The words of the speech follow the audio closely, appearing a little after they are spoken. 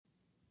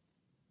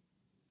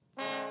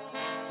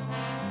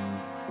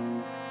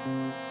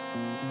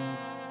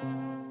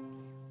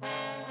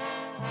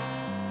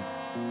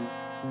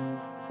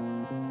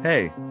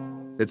Hey,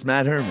 it's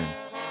Matt Herman.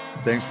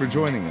 Thanks for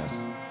joining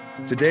us.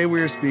 Today we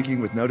are speaking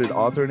with noted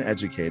author and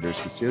educator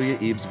Cecilia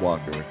Eaves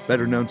Walker,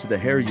 better known to the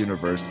hair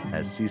universe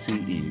as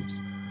CC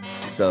Eaves.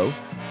 So,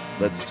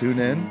 let's tune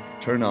in,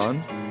 turn on,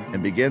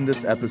 and begin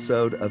this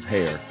episode of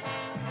Hair,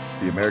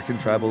 the American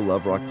Travel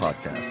Love Rock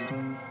podcast.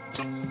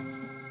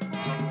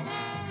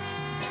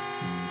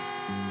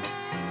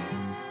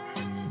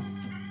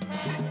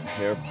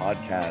 Hair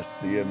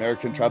podcast, the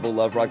American Travel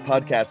Love Rock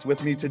podcast.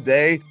 With me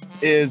today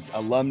is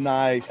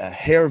alumni, a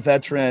hair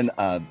veteran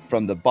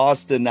from the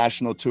Boston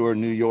National Tour,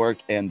 New York,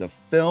 and the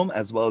film,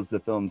 as well as the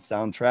film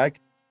soundtrack.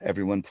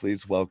 Everyone,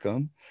 please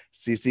welcome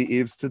CC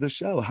Eaves to the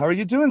show. How are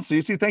you doing,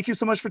 CC? Thank you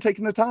so much for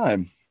taking the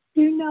time.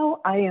 You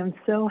know, I am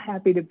so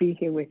happy to be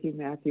here with you,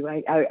 Matthew.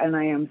 I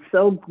am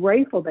so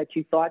grateful that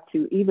you thought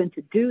to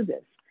do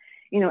this.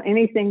 You know,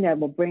 anything that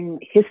will bring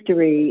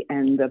history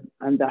and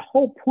the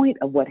whole point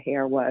of what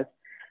hair was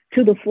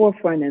to the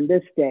forefront in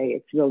this day.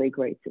 It's really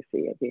great to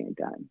see it being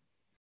done.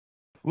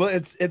 Well,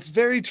 it's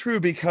very true,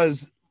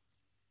 because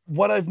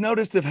what I've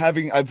noticed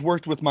I've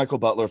worked with Michael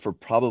Butler for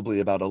probably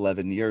about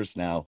 11 years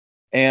now,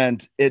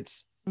 and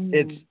it's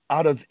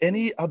out of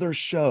any other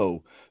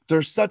show,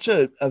 there's such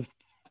a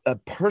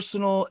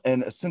personal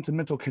and a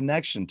sentimental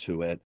connection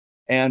to it.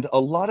 And a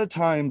lot of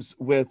times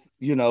with,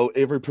 you know,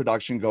 every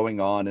production going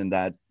on and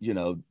that, you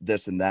know,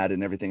 this and that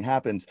and everything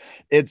happens,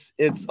 it's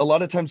a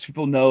lot of times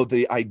people know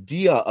the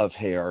idea of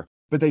hair,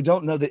 but they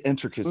don't know the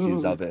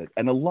intricacies of it.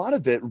 And a lot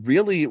of it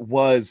really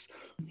was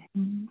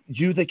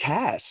you, the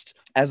cast.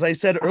 As I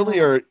said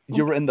earlier,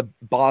 you were in the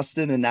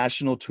Boston and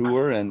National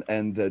Tour and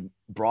the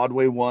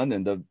Broadway one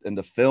and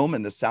the film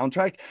and the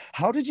soundtrack.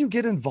 How did you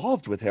get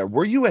involved with hair?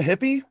 Were you a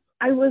hippie?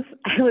 I was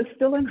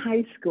still in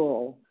high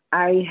school.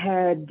 I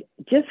had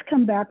just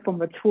come back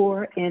from a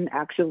tour in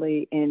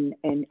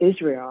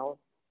Israel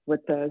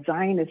with the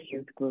Zionist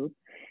youth group,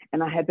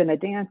 and I had been a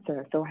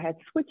dancer, so I had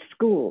switched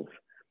schools.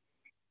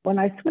 When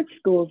I switched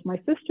schools, my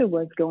sister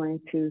was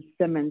going to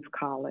Simmons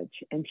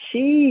College, and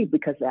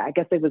because I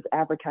guess it was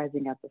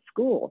advertising at the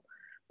school,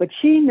 but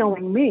she,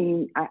 knowing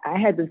me, I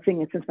had been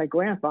singing since my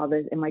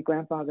grandfather's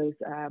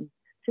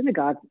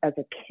synagogue as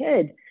a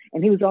kid,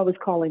 and he was always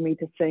calling me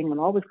to sing and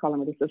always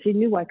calling me to sing. So she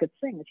knew I could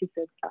sing, and she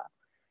said,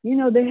 you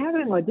know, they're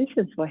having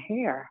auditions for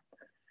hair.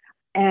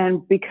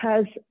 And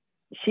because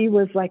she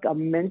was like a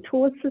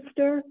mentor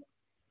sister,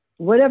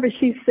 whatever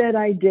she said,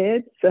 I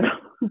did. So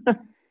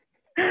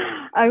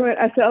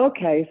I said,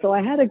 okay. So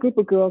I had a group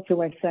of girls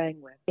who I sang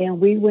with, and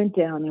we went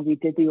down and we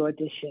did the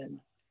audition.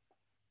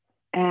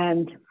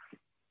 And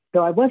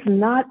so I was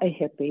not a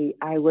hippie.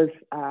 I was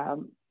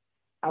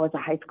a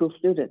high school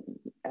student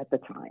at the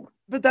time.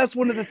 But that's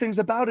one of the things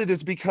about it,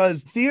 is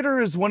because theater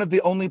is one of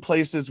the only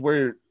places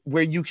where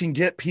you can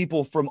get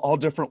people from all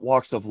different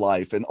walks of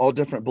life and all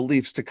different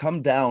beliefs to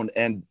come down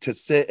and to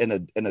sit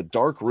in a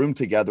dark room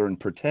together and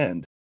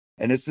pretend.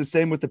 And it's the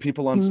same with the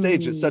people on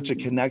stage. It's such a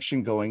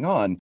connection going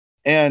on.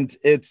 And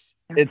it's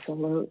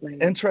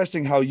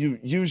interesting how you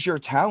use your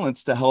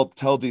talents to help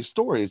tell these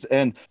stories.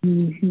 And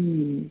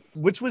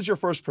which was your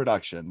first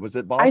production? Was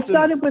it Boston? I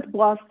started with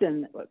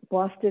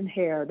Boston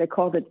hair. They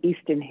called it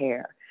Eastern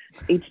hair.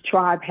 Each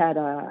tribe had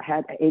a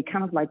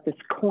kind of like this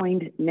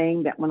coined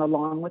name that went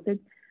along with it.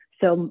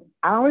 So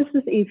ours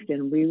was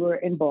Eastern. We were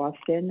in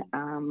Boston.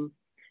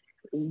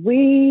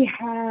 We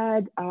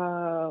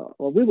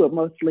were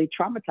mostly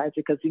traumatized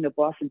because, you know,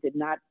 Boston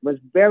was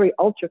very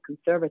ultra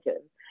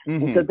conservative.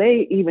 And so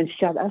they even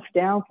shut us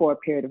down for a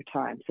period of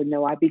time. So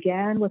no, I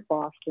began with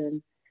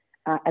Boston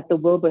at the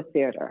Wilbur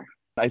Theater.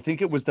 I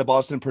think it was the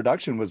Boston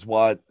production was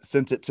what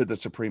sent it to the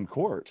Supreme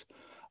Court.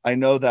 I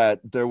know that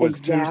there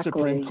was two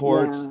Supreme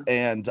Courts,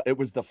 and it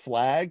was the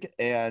flag,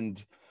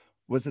 and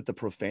was it the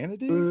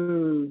profanity?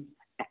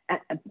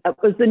 It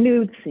was the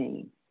nude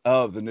scene.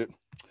 Oh, the nude.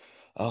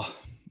 Oh.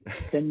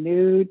 The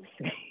nude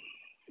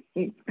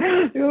scene.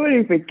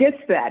 Nobody forgets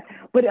that.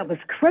 But it was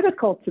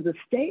critical to the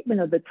statement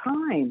of the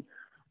time.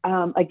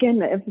 Again,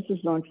 the emphasis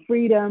on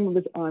freedom,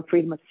 was on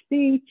freedom of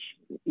speech,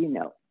 you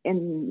know,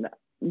 and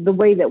the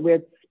way that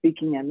we're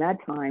speaking in that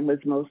time was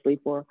mostly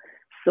for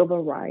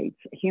civil rights,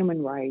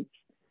 human rights.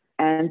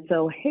 And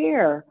so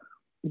hair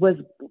was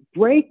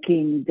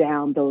breaking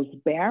down those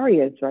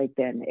barriers right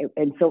then.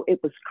 And so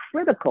it was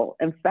critical.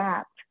 In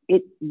fact,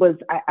 it was,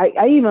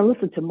 I even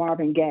listened to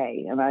Marvin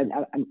Gaye, and I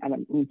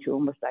don't mean to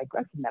almost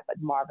digress in that, but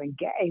Marvin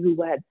Gaye,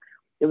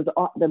 there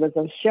was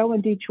a show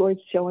in Detroit,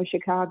 show in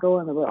Chicago,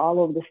 and they were all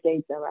over the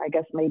states. I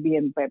guess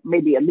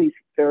maybe at least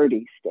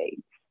 30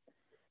 states.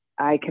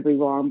 I could be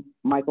wrong.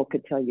 Michael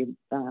could tell you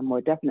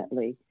more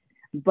definitely.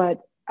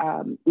 But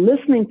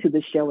listening to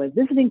the show and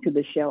visiting to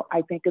the show,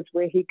 I think is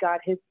where he got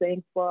his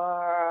thing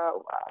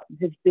for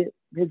his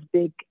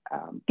big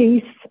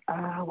piece.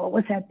 What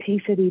was that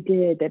piece that he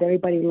did that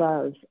everybody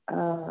loves?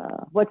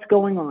 What's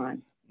Going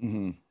On?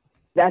 Mm-hmm.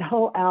 That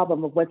whole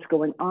album of What's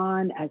Going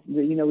On, as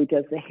you know, he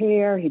does the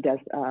hair, he does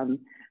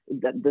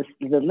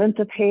the length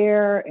of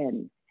hair,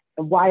 and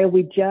Why are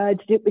we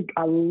judged?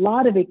 A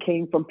lot of it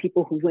came from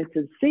people who went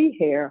to see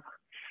hair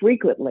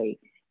frequently,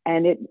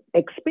 and it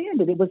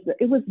expanded. It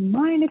was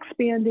mind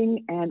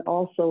expanding, and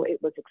also it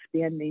was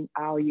expanding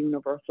our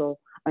universal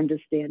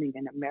understanding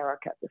in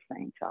America at the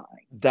same time.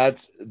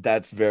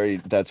 That's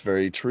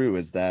very true.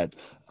 Is that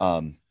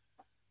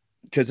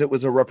because it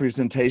was a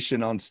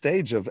representation on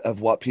stage of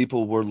what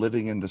people were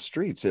living in the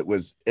streets. It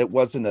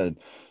wasn't a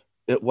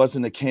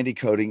candy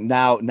coating.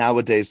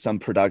 Nowadays, some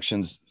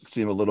productions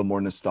seem a little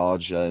more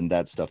nostalgia and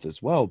that stuff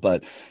as well,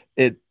 but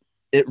it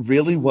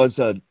really was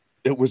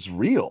it was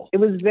real. It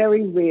was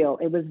very real.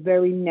 It was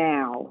very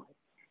now.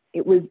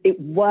 It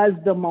was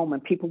the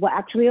moment. People were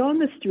actually on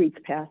the streets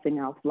passing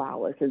out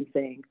flowers and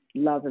saying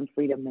love and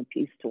freedom and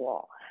peace to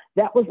all.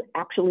 That was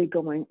actually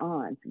going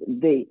on.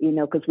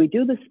 Because we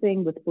do this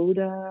thing with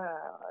Buddha,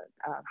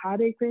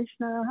 Hare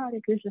Krishna,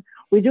 Hare Krishna.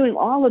 We're doing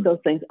all of those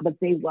things, but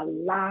they were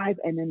live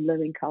and in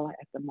living color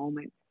at the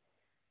moment.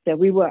 So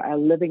we were a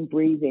living,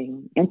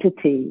 breathing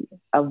entity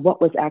of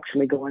what was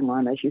actually going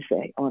on, as you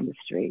say, on the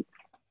streets.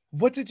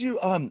 What did you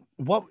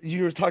what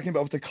you were talking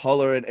about with the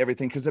color and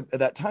everything? Because at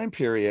that time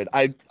period,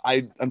 I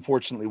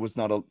unfortunately was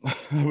not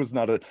I was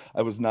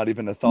not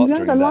even a thought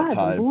during that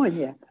time. Born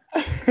yet.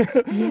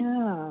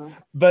 Yeah.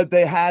 But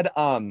they had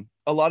a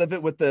lot of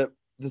it with the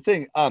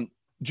thing. Do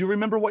you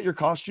remember what your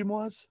costume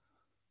was?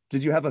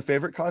 Did you have a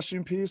favorite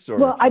costume piece? Or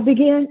well,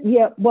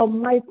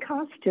 my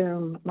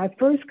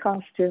first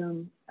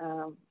costume,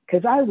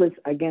 because I was,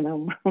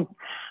 again,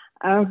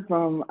 I'm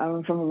from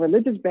a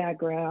religious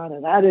background,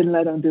 and I didn't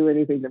let them do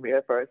anything to me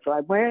at first. So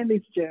I'm wearing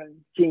these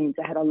jeans.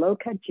 I had a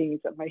low-cut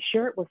jeans, and my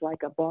shirt was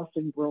like a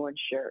Boston Bruins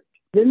shirt.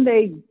 Then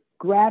they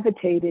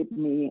gravitated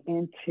me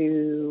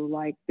into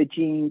like the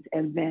jeans,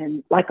 and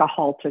then like a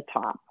halter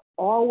top.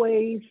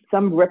 Always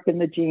some rip in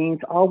the jeans,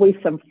 always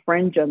some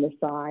fringe on the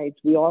sides.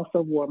 We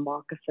also wore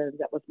moccasins.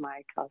 That was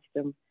my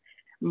custom.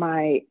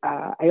 I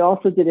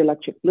also did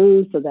electric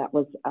blue, so that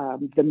was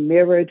the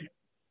mirrored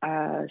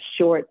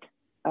short,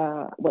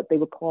 what they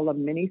would call a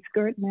mini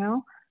skirt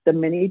now, the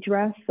mini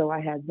dress. So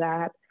I had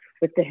that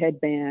with the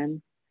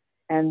headband.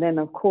 And then,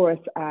 of course,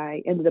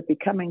 I ended up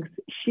becoming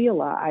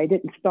Sheila. I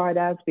didn't start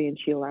as being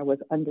Sheila. I was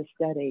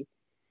understudy.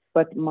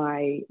 But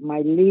my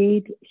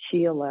lead,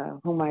 Sheila,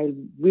 whom I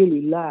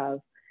really love,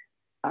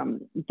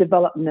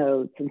 developed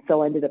nodes. And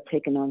so I ended up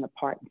taking on the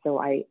part. And so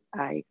I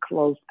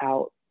closed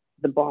out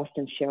the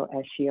Boston show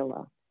as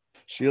Sheila.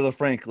 Sheila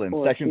Franklin,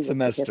 second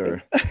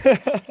semester.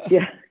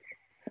 Yeah.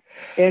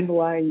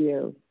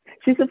 NYU.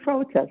 She's a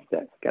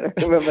protester. Got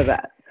to remember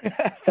that.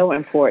 So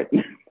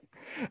important.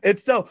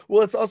 It's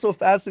also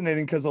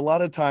fascinating because a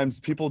lot of times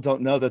people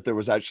don't know that there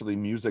was actually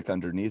music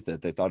underneath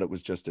it. They thought it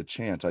was just a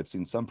chant. I've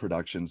seen some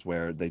productions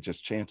where they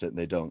just chant it and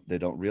they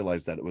don't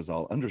realize that it was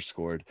all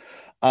underscored.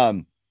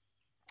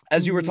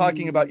 As you were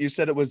talking about,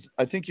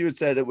 I think you had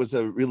said it was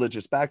a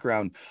religious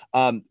background.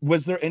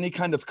 Was there any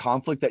kind of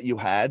conflict that you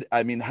had?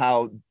 I mean,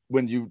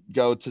 when you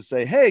go to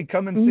say, hey,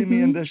 come and see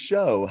me in this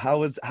show, how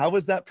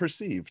was that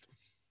perceived?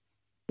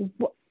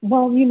 Well,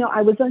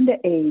 I was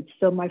underage.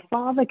 So my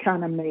father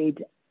kind of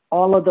made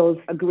all of those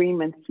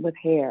agreements with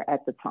hair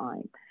at the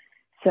time.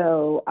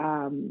 So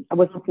I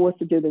wasn't forced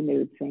to do the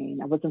nude scene.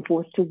 I wasn't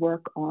forced to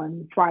work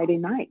on Friday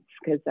nights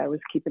because I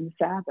was keeping the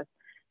Sabbath.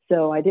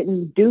 So I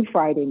didn't do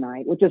Friday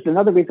night, which is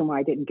another reason why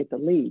I didn't get the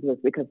lead, was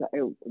because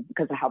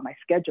of how my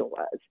schedule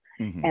was.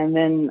 Mm-hmm. And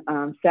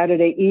then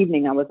Saturday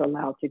evening, I was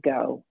allowed to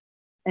go.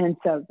 And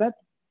so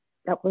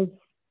that was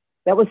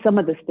some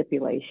of the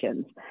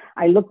stipulations.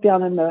 I looked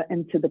down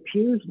into the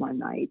pews one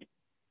night,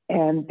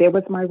 and there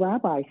was my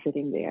rabbi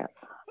sitting there.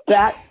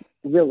 That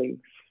really,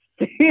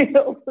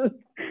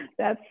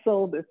 that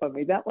sold it for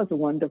me. That was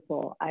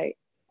wonderful. I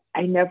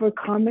never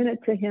commented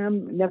to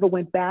him, never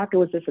went back. It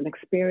was just an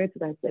experience,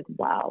 and I said,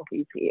 wow,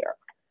 he's here.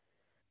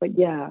 But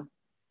yeah,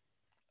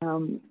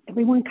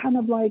 everyone kind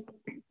of like,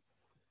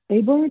 they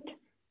were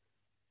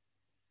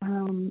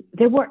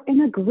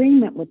in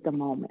agreement with the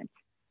moment.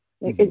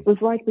 Mm-hmm. It was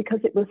like,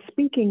 because it was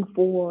speaking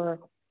for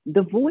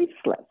the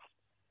voiceless.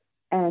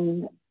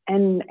 And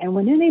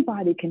when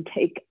anybody can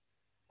take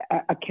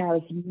a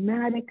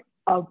charismatic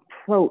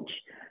approach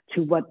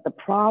to what the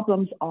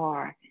problems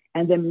are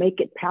and then make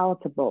it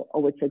palatable,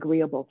 it's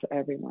agreeable to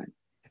everyone.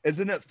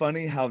 Isn't it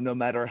funny how no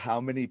matter how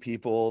many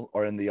people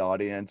are in the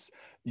audience,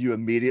 you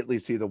immediately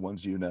see the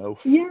ones you know?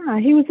 Yeah,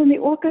 he was in the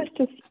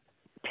orchestra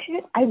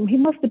pit. He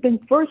must have been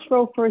first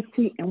row, first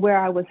seat, and where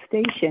I was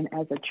stationed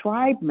as a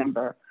tribe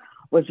member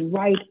was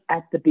right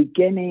at the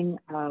beginning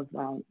of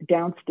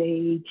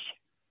downstage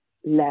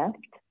left.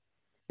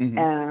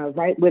 Mm-hmm.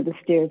 Right where the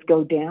stairs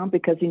go down,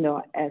 because,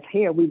 as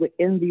hair, we were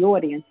in the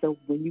audience. So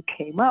when you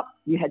came up,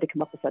 you had to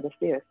come up a set of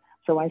stairs.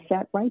 So I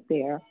sat right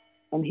there,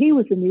 and he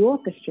was in the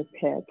orchestra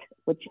pit,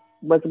 which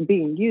wasn't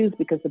being used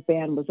because the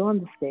band was on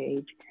the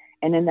stage.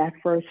 And in that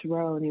first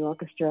row in the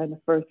orchestra, and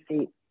the first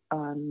seat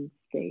on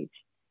stage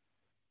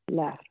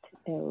left.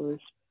 It was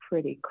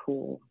pretty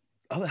cool.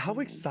 Oh, how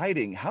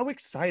exciting. How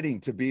exciting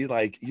to be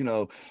like,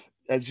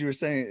 as you were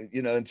saying,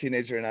 a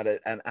teenager and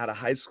at a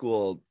high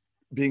school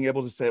being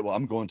able to say, well,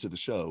 I'm going to the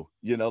show,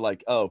 you know,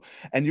 like, oh,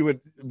 and you would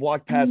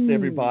walk past Mm.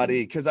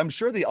 everybody. Cause I'm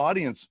sure the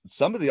audience,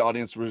 some of the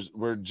audience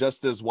were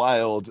just as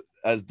wild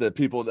as the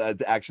people that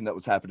the action that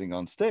was happening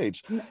on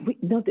stage.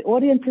 No, the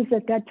audiences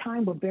at that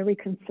time were very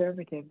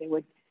conservative. They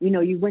would, you know,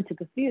 you went to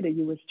the theater,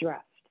 you was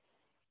dressed.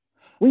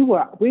 We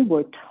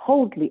were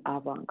totally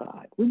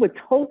avant-garde. We were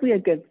totally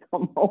against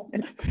the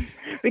moment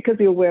because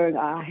we were wearing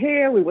our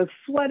hair, we were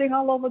sweating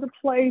all over the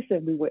place,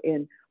 and we were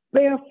in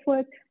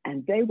barefoot,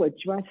 and they were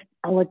dressed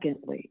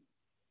elegantly.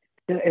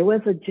 It was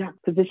a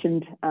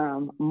juxtapositioned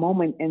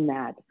moment in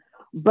that.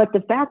 But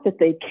the fact that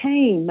they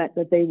came meant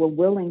that they were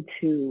willing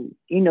to,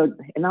 you know,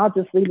 and I'll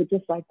just leave it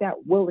just like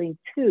that, willing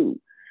to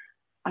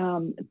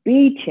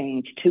be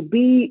changed, to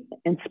be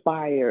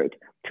inspired,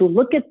 to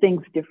look at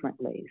things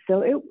differently.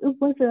 So it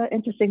was an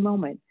interesting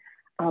moment.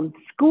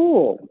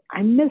 School,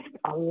 I missed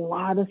a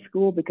lot of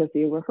school because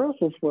the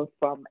rehearsals were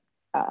from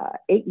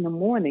 8 in the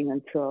morning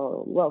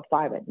until, well,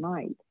 5 at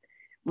night.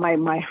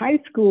 My high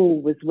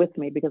school was with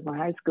me because my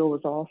high school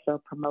was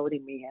also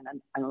promoting me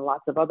and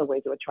lots of other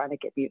ways. They were trying to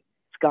get me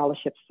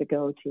scholarships to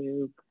go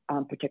to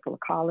particular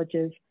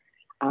colleges.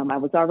 I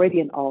was already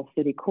in All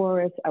City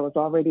Chorus. I was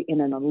already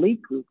in an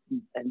elite group.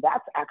 And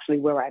that's actually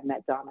where I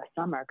met Donna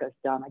Summer, because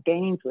Donna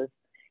Gaines was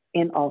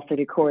in All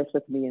City Chorus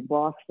with me in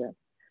Boston.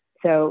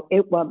 So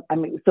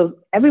so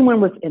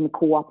everyone was in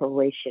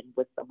cooperation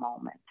with the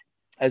moment.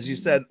 As you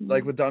said,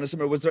 like with Donna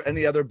Summer, was there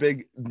any other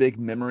big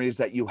memories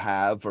that you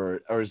have,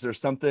 or is there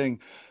something?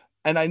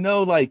 And I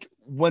know, like,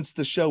 once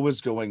the show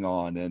was going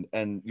on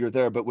and you're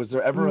there, but was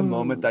there ever a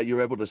moment that you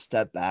were able to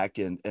step back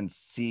and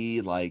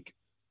see, like,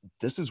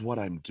 this is what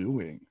I'm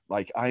doing?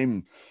 Like,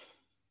 I'm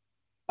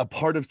a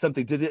part of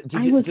something. Did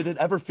it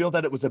ever feel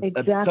that it was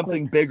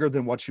something bigger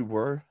than what you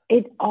were?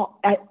 It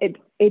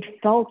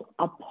felt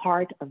a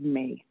part of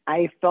me.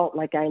 I felt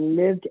like I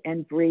lived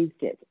and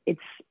breathed it. It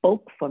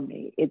spoke for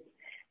me.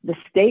 The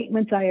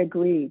statements, I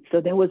agreed.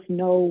 So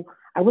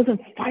I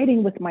wasn't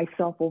fighting with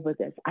myself over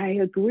this. I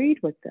agreed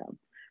with them.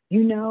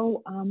 You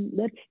know,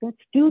 let's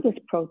do this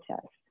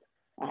protest.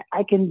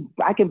 I can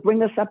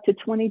bring us up to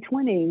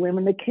 2020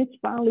 when the kids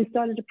finally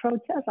started to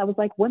protest. I was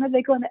like, when are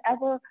they going to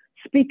ever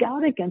speak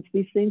out against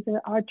these things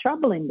that are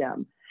troubling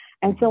them?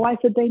 And so I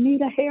said, they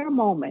need a hair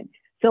moment.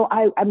 So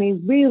I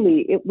mean,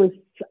 really,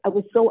 I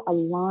was so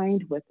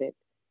aligned with it.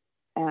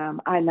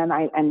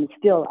 And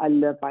still I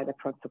live by the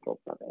principles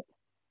of it.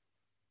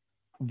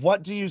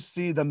 What do you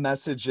see the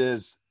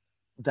messages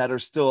that are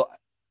still,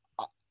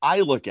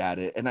 I look at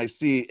it and I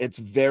see it's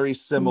very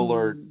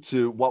similar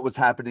to what was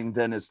happening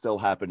then is still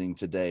happening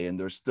today. And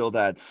there's still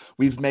that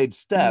we've made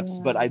steps,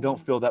 but I don't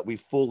feel that we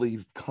fully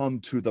come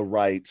to the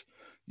right,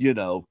 you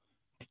know,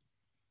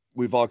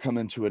 we've all come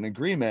into an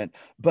agreement.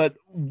 But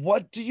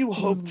what do you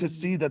hope to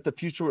see that the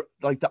future,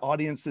 like the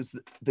audiences,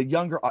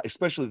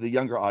 especially the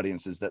younger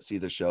audiences that see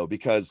the show?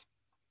 Because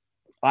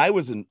I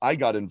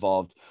got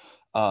involved.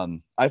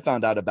 I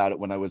found out about it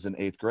when I was in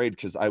 8th grade,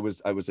 because I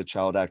was a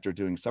child actor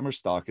doing summer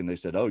stock, and they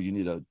said, oh,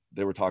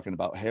 they were talking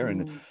about hair.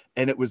 And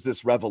it was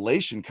this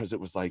revelation, because it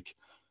was like,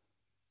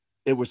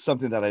 it was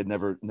something that I'd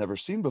never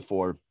seen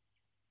before.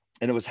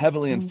 And it was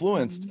heavily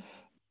influenced.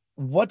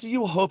 What do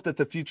you hope that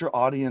the future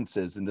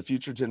audiences and the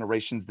future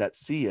generations that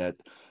see it,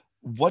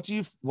 what do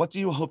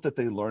you hope that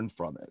they learn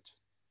from it?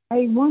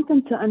 I want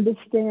them to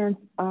understand,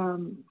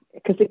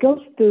 because it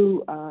goes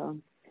through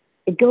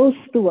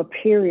a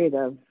period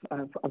of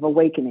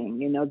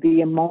awakening, you know,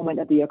 the moment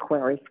of the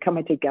Aquarius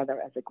coming together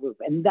as a group.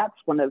 And that's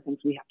one of the things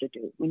we have to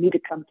do. We need to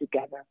come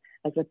together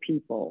as a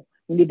people.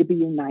 We need to be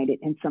united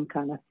in some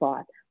kind of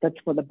thought that's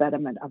for the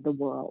betterment of the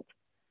world.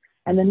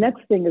 And the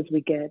next thing is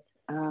we get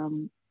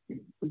the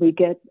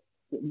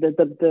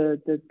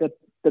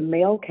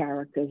male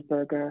characters,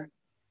 Berger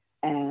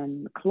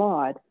and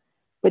Claude.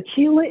 But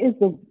Sheila is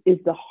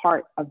the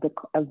heart of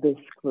this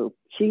group.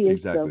 She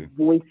is the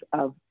voice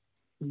of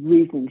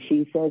reason.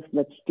 She says,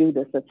 let's do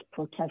this, let's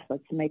protest,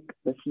 let's make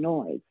this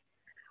noise.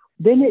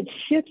 Then it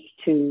shifts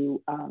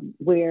to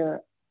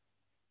where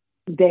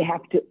they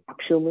have to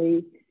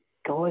actually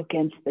go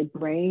against the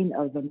grain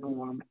of the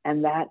norm.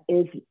 And that's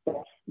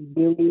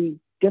really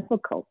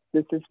difficult.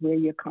 This is where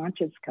your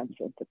conscience comes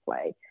into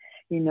play.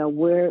 You know,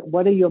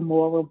 what are your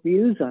moral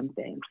views on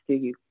things?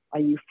 Are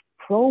you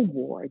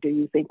pro-war? Do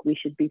you think we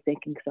should be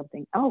thinking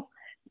something else?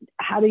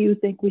 How do you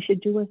think we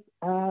should do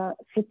a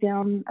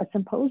sit-down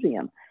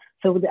symposium?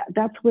 So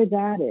that's where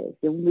that is.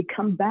 And when we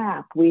come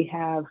back, we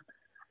have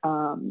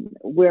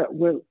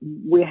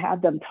we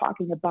have them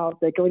talking about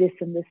they're going to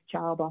send this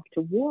child off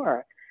to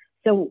war.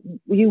 So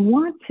you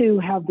want to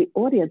have the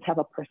audience have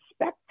a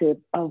perspective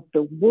of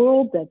the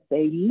world that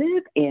they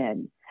live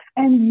in.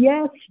 And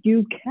yes,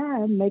 you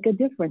can make a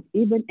difference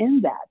even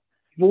in that.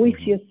 Voice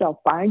yourself,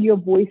 find your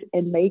voice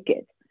and make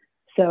it.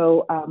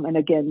 So, and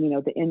again, you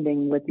know, the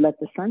ending with let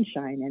the sun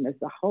shine in is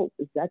the hope.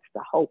 That's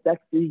the hope.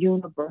 That's the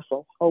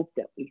universal hope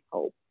that we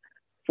hope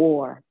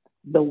for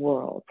the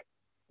world.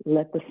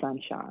 Let the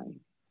sun shine.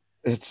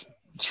 It's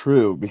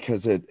true,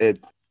 because it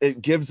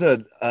gives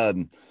a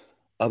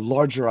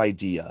larger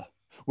idea.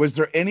 Was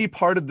there any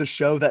part of the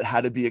show that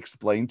had to be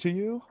explained to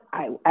you?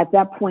 At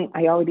that point,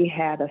 I already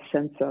had a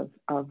sense of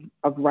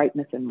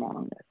rightness and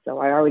wrongness.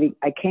 So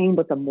I came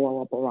with a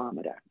moral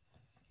barometer.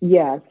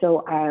 Yeah.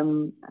 So I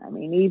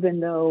mean,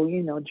 even though,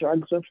 you know,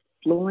 drugs were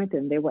fluent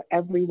and they were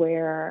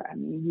everywhere, I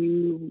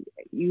mean,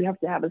 you have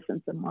to have a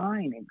sense of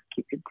mind and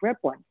keep your grip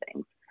on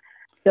things.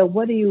 So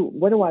what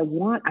do I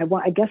want?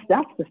 I guess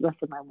that's the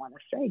lesson I want to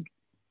say.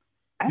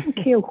 I don't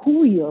care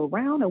who you're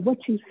around or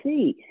what you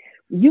see.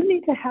 You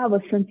need to have a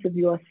sense of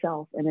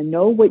yourself and to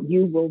know what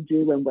you will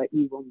do and what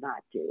you will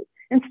not do,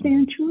 and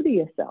stand true to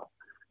yourself.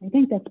 I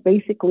think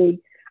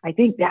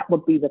that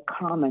would be the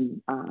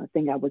common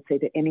thing I would say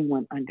to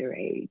anyone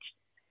underage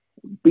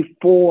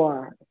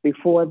before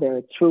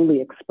they're truly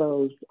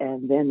exposed,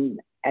 and then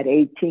at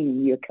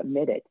 18 you're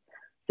committed.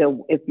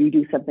 So if you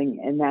do something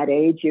in that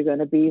age, you're going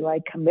to be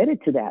like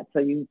committed to that. So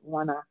you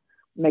want to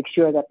make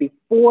sure that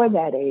before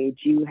that age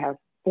you have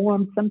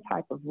formed some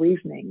type of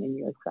reasoning in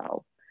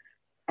yourself.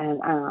 And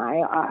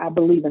I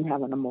believe in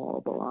having a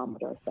moral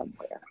barometer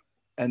somewhere.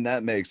 And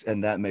that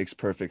makes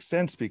perfect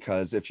sense,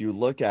 because if you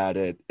look at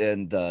it,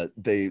 and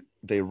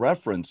they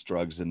reference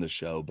drugs in the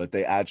show, but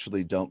they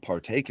actually don't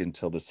partake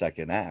until the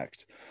second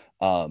act,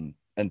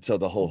 until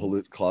the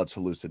whole Claude's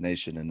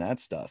hallucination and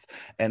that stuff.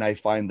 And I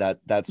find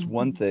that that's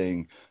one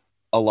thing.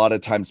 A lot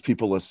of times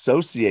people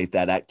associate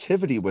that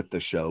activity with the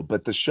show,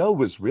 but the show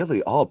was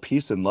really all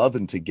peace and love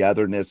and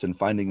togetherness and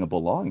finding a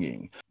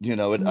belonging. You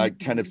know, it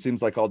kind of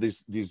seems like all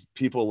these these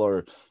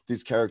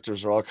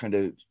characters are all kind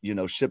of, you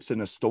know, ships in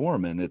a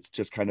storm, and it's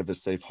just kind of a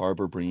safe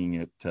harbor bringing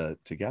it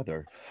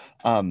together.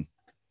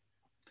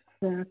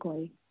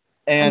 Exactly.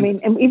 And I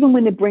mean, and even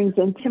when it brings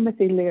in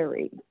Timothy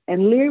Leary,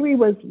 and Leary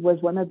was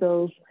one of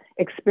those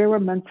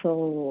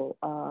experimental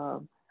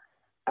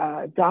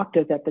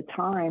doctors at the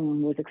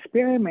time, was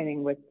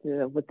experimenting with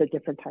the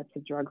different types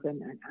of drugs.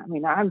 And I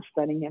mean, I'm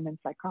studying him in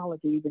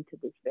psychology even to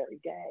this very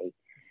day.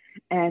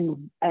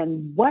 And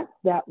what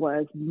that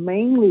was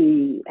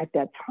mainly at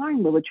that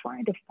time, we were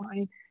trying to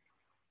find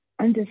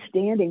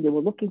understanding. They were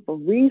looking for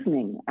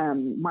reasoning.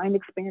 Mind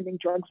expanding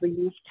drugs were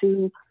used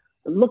to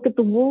look at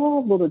the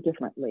world a little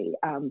differently.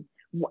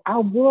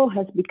 Our world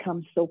has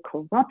become so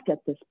corrupt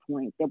at this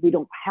point that we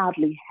don't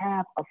hardly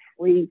have a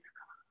free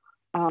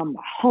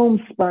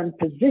homespun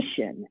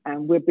position,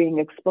 and we're being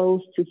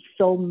exposed to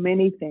so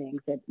many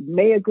things that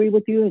may agree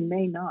with you and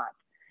may not.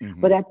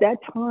 But at that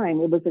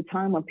time, it was a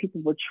time when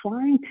people were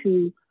trying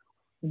to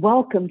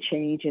welcome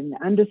change and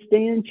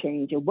understand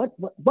change, and what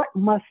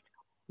must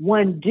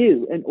one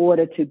do in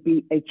order to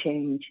be a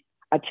change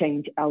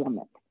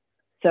element.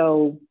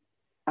 So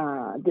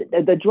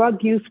the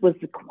drug use was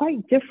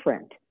quite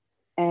different.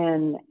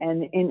 And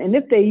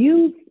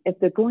if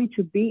they're going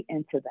to be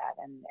into that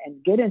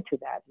and get into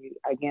that,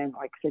 again,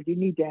 like I said, you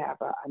need to have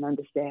an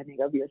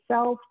understanding of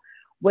yourself.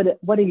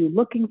 What are you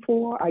looking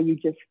for? Are you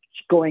just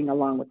going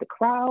along with the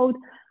crowd?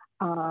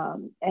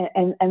 And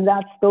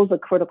those are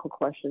critical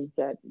questions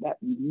that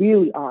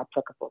really are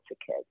applicable to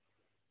kids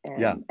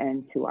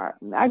and to our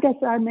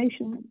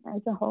nation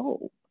as a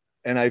whole.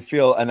 And I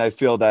feel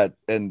that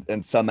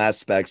in some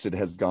aspects it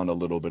has gone a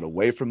little bit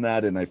away from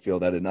that, and I feel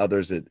that in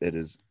others it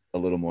is a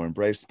little more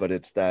embraced. But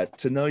it's that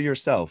to know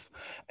yourself,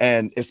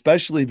 and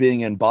especially being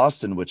in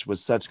Boston, which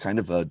was such kind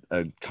of a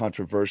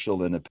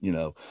controversial and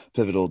a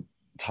pivotal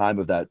time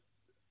of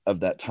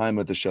that time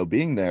of the show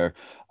being there.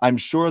 I'm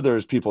sure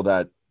there's people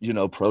that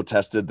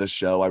protested the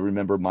show. I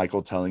remember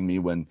Michael telling me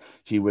when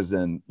he was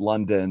in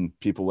London,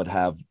 people would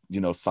have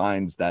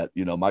signs that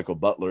Michael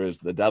Butler is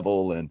the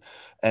devil and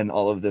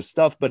all of this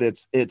stuff. But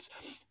it's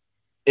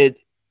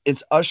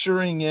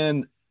ushering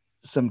in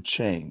some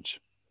change,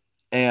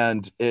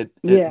 and it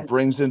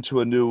brings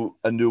into a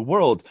new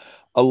world.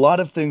 A lot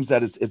of things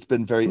that it's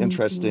been very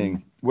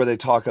interesting where they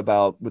talk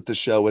about with the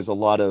show is a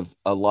lot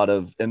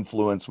of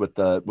influence with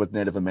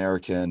Native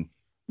American.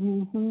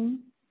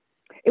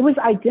 It was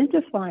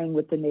identifying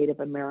with the Native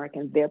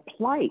Americans, their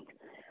plight.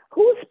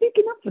 Who was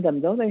speaking up for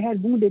them, though? They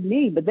had Wounded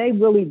Knee, but they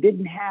really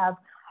didn't have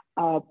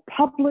a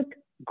public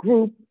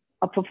group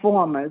of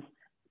performers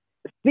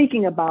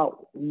speaking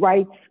about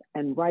rights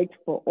and rights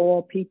for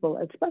all people,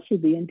 especially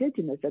the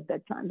indigenous at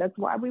that time. That's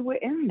why we were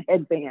in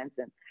headbands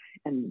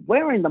and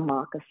wearing the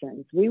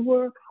moccasins. We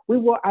were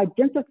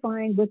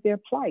identifying with their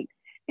plight,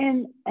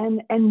 and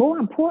more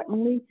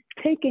importantly,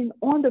 taking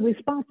on the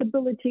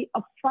responsibility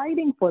of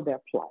fighting for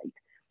their plight,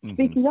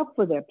 speaking up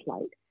for their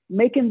plight,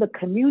 making the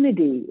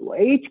community,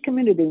 each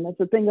community, and that's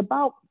the thing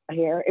about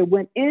hair, it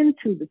went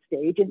into the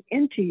stage and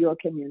into your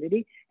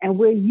community, and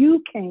where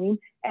you came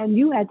and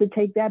you had to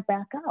take that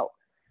back out.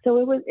 So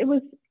it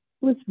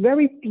was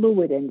very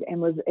fluid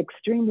and was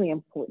extremely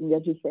important,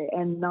 as you say,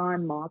 and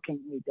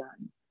non-mockingly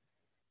done.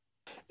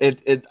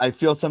 I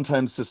feel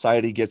sometimes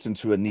society gets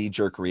into a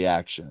knee-jerk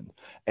reaction,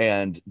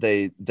 and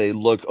they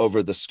look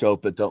over the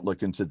scope but don't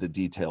look into the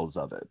details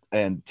of it,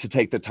 and to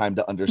take the time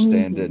to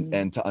understand it, Mm-hmm.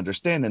 and to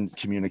understand in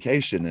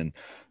communication. And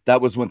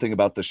that was one thing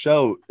about the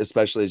show,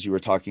 especially as you were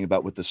talking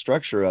about with the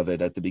structure of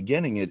it at the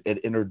beginning. It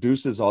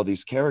introduces all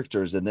these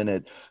characters, and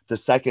then the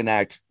second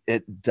act,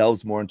 it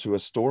delves more into a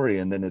story,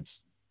 and then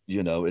it's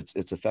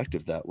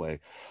effective that way.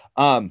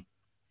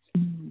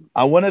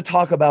 I want to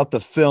talk about the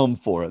film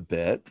for a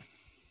bit.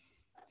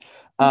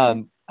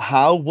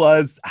 How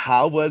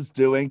was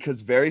doing,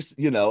 because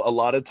a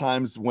lot of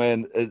times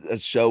when a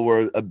show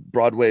or a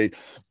Broadway,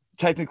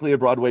 technically a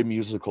Broadway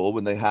musical,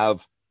 when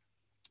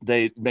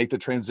they make the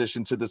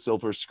transition to the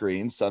silver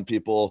screen, some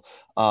people,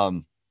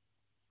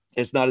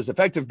 it's not as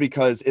effective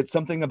because it's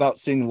something about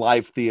seeing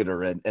live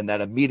theater, and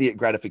that immediate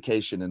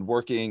gratification, and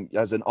working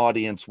as an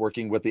audience,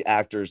 working with the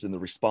actors and the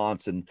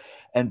response,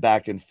 and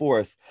back and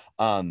forth.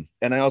 And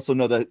I also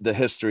know the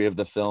history of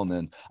the film,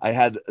 and I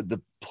had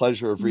the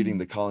pleasure of reading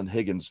the Colin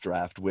Higgins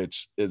draft,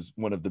 which is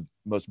one of the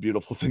most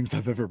beautiful things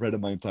I've ever read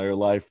in my entire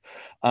life.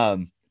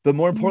 But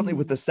more importantly,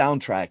 with the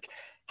soundtrack,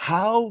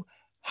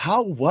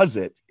 how was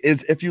it?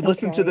 Is if you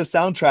listen to the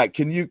soundtrack,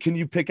 can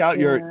you pick out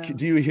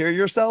do you hear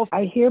yourself?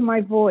 I hear my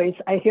voice.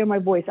 I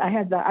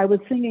was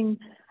singing,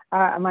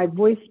 my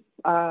voice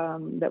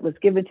that was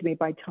given to me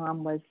by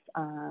Tom was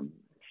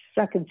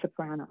second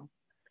soprano.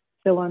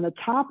 So on the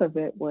top of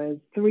it was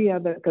three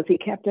other, because he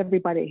kept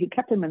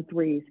them in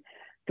threes,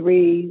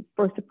 three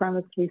first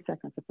sopranos, three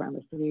second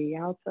sopranos, three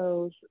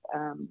altos,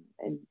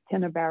 and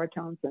tenor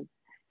baritones,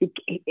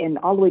 and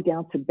all the way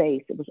down to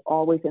bass. It was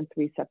always in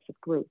three sets of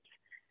groups.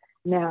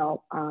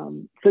 Now,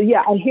 so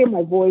yeah, I hear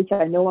my voice.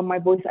 I know my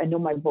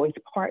voice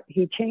part.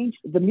 He changed.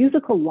 The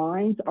musical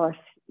lines are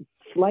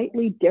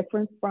slightly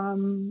different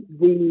from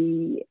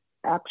the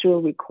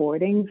actual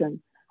recordings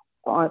and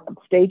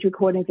stage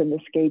recordings and the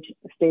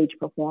stage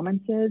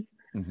performances.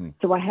 Mm-hmm.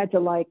 So I had to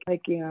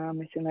I'm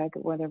missing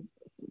whether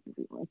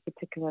a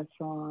particular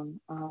song.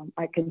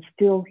 I can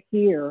still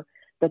hear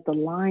that the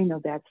line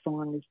of that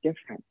song is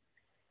different,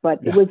 but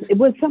it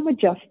was some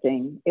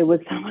adjusting. It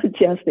was some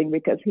adjusting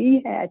because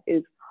he had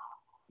his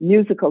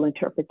musical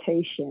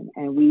interpretation,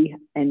 and we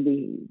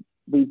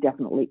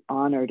definitely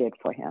honored it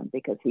for him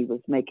because he was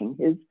making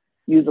his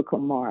musical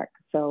mark.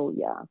 So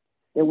yeah,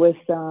 there was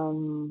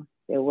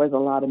a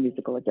lot of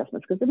musical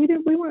adjustments because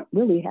we weren't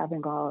really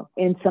having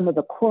in some of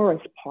the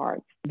chorus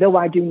parts, though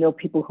I do know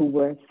people who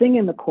were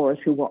singing the chorus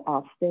who were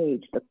off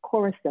stage. The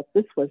chorus that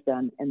this was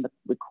done and the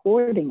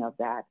recording of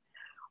that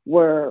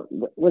was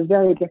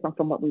very different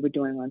from what we were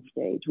doing on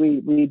stage.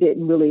 We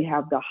didn't really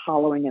have the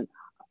hollowing and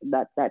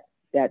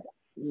that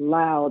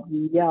loud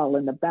yell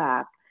in the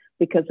back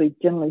because we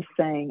generally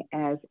sang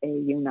as a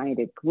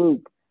united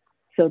group,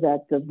 so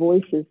that the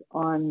voices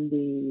on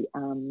the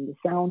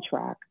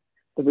soundtrack,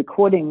 the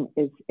recording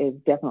is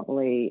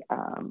definitely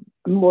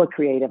more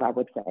creative. I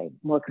would say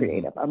more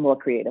creative, a more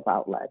creative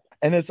outlet.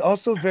 And it's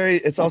also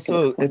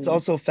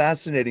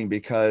fascinating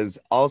because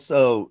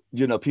also,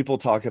 people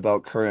talk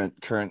about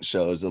current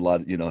shows a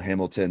lot.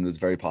 Hamilton was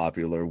very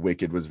popular,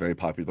 Wicked was very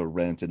popular,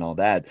 Rent and all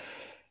that.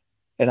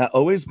 And I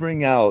always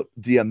bring out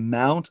the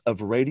amount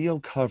of radio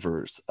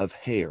covers of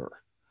Hair,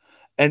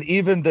 and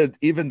even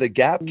the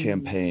Gap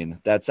campaign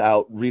that's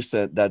out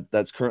recent,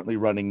 that's currently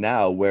running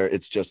now, where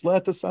it's just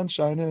let the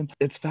sunshine in.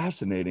 It's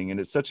fascinating, and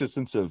it's such a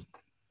sense of,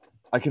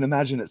 I can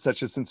imagine it's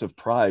such a sense of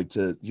pride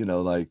to,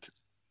 like,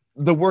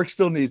 the work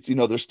still needs,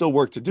 there's still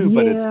work to do,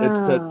 but it's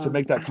to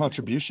make that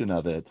contribution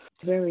of it.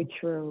 Very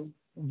true.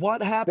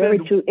 What happened? Very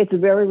true. It's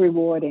very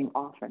rewarding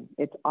often.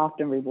 It's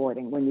often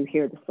rewarding when you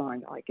hear the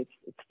song, like it's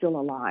still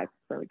alive.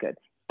 Very good.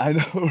 I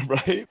know,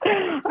 right?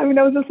 I mean,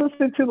 I was just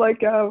listening to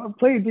I'm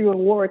playing you and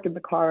Warwick in the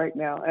car right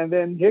now, and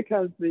then here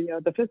comes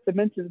the Fifth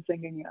Dimension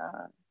singing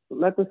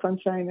 "Let the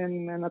Sunshine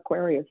In" and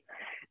Aquarius,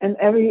 and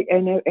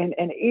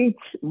each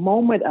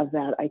moment of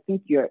that, I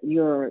think your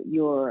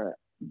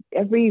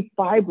every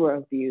fiber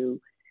of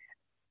you,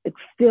 it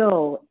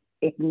still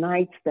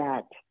ignites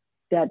that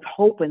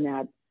hope and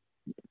that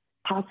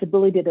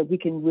possibility that we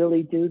can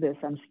really do this.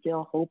 I'm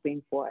still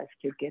hoping for us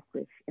to get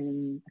this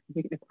in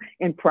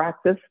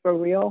practice for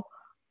real.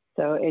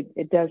 So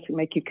it does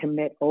make you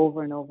commit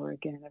over and over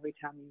again every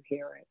time you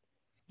hear it.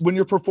 When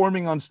you're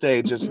performing on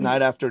stage, it's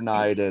night after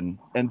night and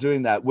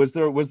doing that, was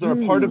there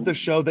a part of the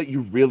show that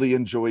you really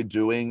enjoyed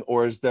doing,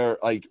 or is there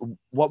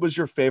what was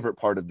your favorite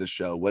part of the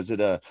show? Was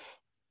it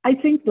I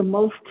think the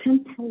most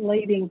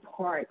titillating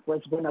part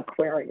was when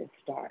Aquarius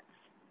starts.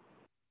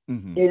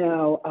 Mm-hmm.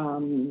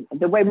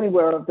 The way we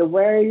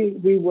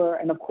were,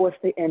 and of course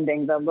the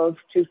ending. Those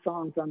two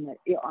songs on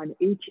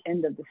each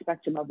end of the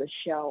spectrum of the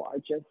show are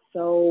just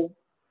so,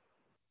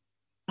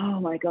 oh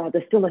my God,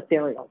 they're still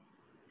ethereal.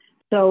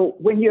 So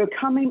when you're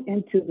coming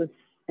into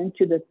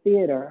the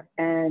theater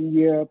and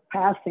you're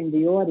passing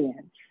the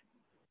audience,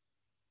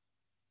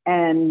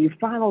 and you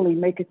finally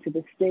make it to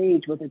the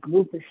stage where the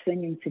group is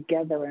singing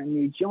together, and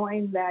you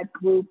join that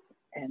group,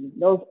 and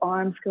those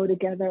arms go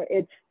together,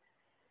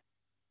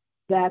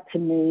 that to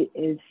me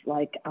is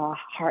like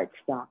heart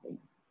stopping.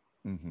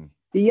 Mm-hmm.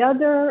 The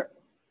other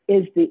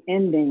is the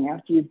ending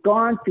after you've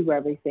gone through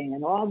everything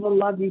and all the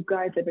love you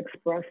guys have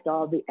expressed,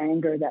 all the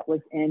anger that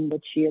was in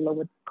with Sheila,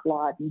 with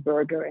Claude and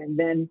Berger, and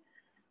then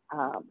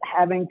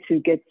having to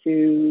get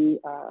to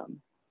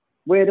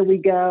where do we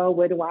go,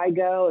 where do I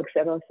go, et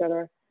cetera, et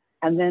cetera.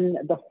 And then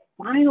the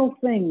final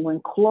thing when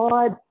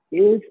Claude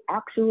is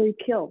actually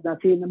killed. Now,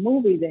 see, in the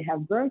movie, they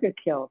have Berger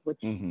killed,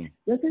 which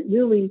doesn't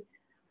really,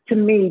 to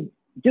me,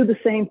 do the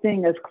same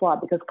thing as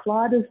Claude, because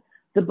Claude is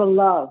the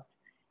beloved.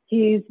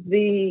 He's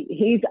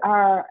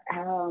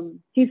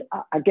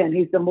again,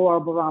 he's the moral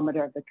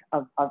barometer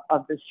of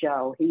the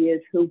show. He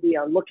is who we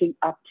are looking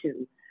up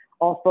to.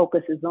 All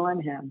focus is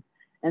on him.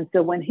 And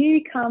so when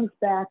he comes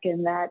back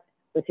in that,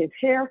 with his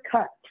hair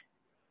cut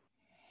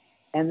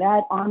and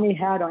that army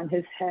hat on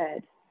his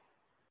head,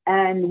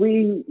 and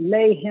we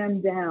lay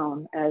him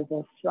down as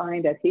a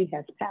sign that he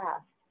has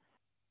passed,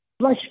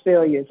 Flush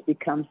Failures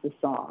becomes the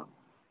song.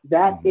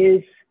 That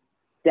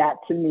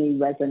to me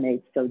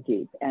resonates so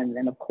deep. And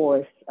then of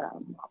course,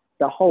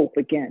 the hope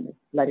again is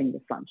letting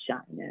the sun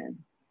shine in.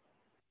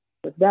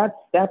 But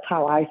that's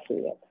how I see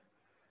it.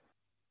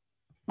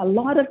 A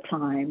lot of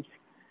times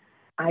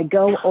I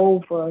go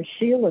over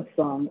Sheila's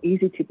song,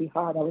 Easy to Be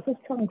Hard. I was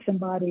just telling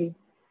somebody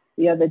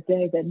the other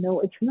day that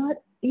no, it's not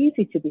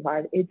easy to be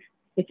hard.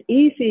 It's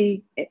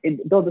easy,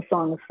 though the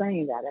song is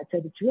saying that. I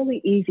said, it's really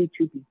easy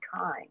to be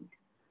kind.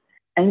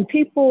 And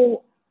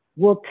people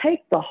will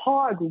take the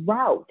hard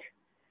route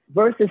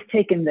versus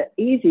taking the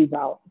easy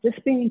route,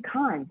 just being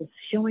kind, just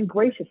showing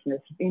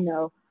graciousness,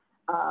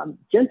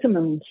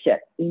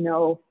 gentlemanship,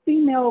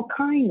 female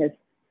kindness.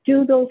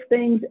 Do those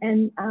things,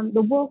 and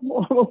the world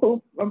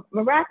will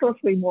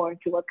miraculously more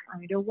into a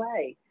kinder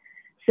way.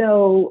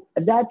 So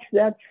that's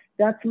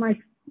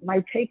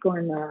my take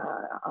on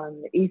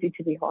the Easy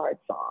to Be Hard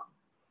song.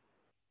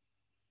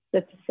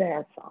 That's a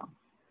sad song.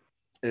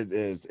 It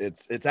is.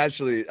 It's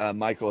actually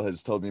Michael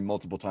has told me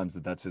multiple times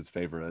that that's his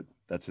favorite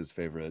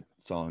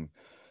song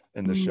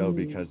in the show,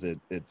 because it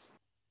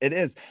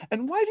is.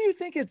 And why do you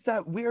think it's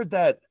that weird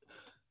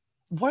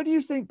why do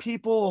you think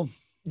people,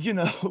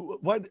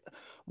 why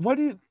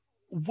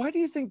do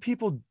you think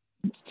people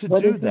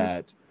do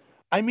that?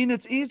 I mean,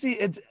 it's easy.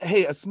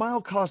 Hey, a smile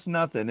costs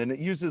nothing and it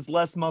uses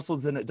less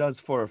muscles than it does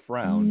for a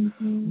frown.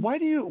 Why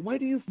do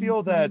you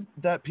feel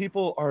that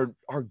people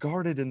are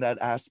guarded in that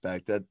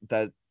aspect?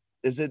 That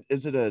is it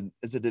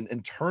an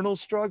internal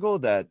struggle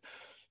that,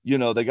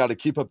 they got to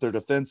keep up their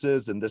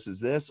defenses and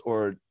this,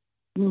 or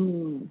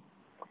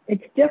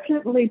it's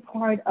definitely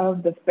part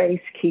of the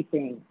face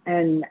keeping.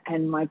 And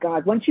my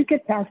God, once you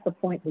get past the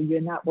point where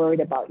you're not worried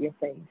about your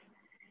face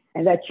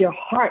and that your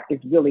heart is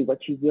really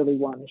what you really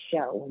want to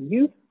show,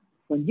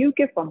 when you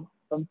get from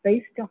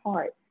face to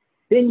heart,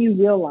 then you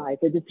realize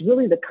that it's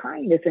really the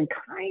kindness, and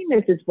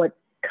kindness is what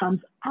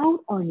comes out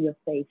on your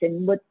face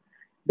and what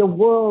the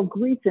world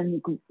greets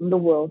and the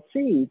world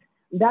sees.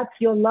 That's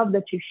your love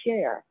that you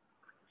share.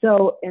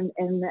 So in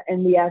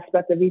the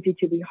aspect of Easy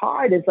to Be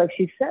Hard is like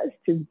she says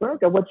to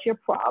Berger, what's your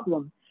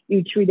problem?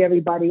 You treat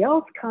everybody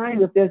else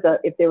kind. If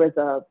there is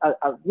a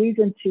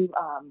reason to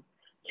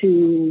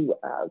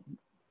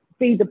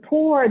feed the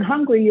poor and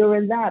hungry, you're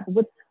in that.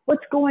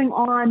 What's going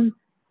on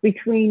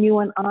between you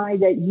and I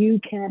that you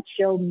can't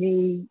show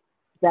me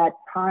that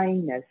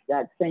kindness,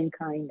 that same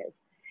kindness?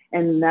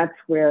 And that's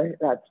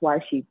why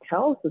she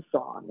tells the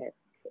song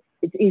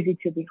it's easy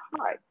to be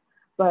hard,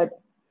 but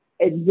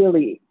it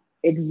really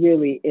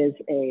is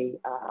a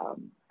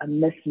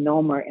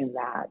misnomer in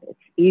that it's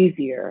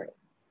easier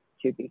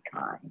to be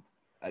kind.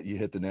 You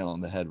hit the nail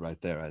on the head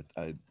right there.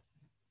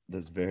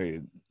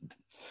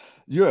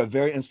 You're a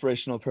very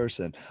inspirational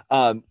person.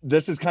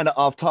 This is kind of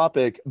off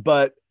topic,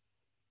 but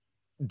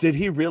did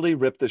he really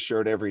rip the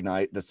shirt every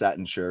night, the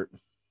satin shirt?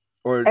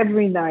 Or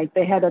every night?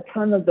 They had a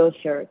ton of those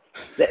shirts.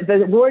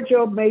 The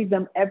wardrobe made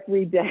them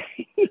every day.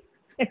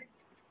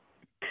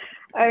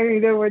 I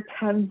mean, there were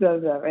tons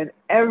of them, and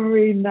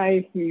every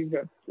night he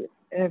ripped it,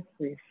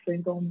 every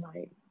single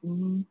night.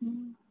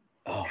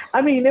 Oh.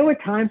 I mean, there were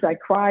times I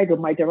cried when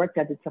my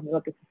director had to tell me,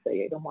 look, it's to say,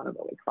 you don't want to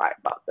really cry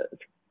about this.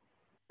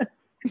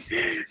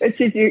 It's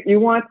just you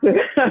want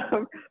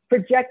to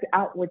project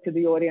outward to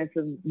the audience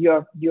and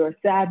your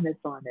sadness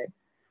on it.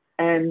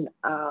 And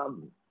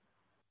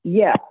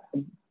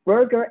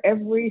Berger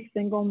every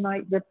single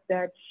night ripped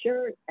that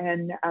shirt.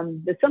 And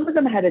some of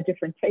them had a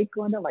different take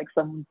on it. Like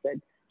someone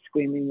said,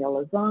 screaming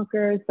yellow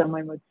zonkers.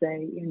 Someone would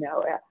say,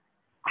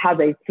 how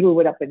they threw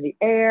it up in the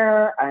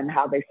air and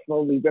how they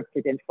slowly ripped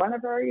it in front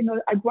of her.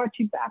 I brought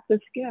you back the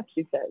skiff,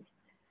 she says,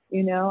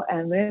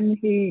 and then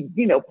he,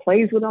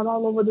 plays with it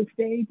all over the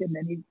stage, and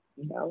then he,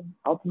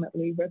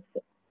 ultimately rips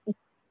it.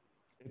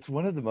 It's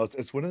one of the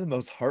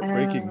most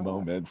heartbreaking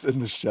moments in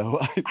the show,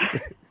 I'd say.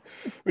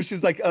 Where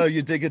she's like, oh,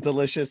 you dig it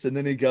delicious, and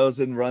then he goes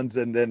and runs,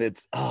 and then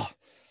it's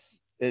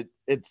but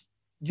it's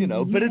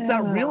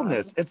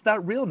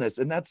that realness.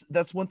 And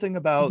that's one thing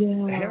about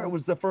Hair. It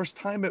was the first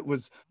time it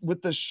was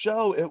with the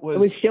show. It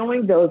was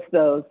showing those.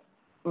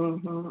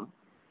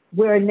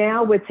 Where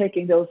now we're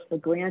taking those for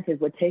granted.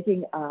 We're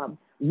taking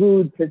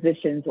rude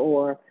positions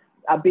or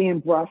being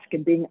brusque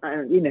and being,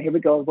 here we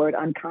go, a word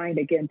unkind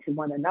again to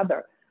one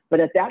another. But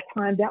at that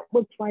time, that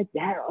was like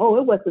that. Oh,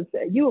 it wasn't.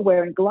 You were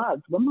wearing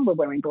gloves. Women were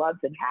wearing gloves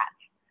and hats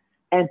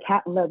and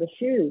patent leather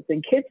shoes,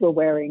 and kids were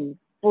wearing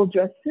full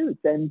dress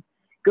suits, and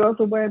girls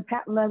were wearing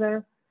patent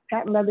leather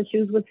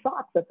shoes with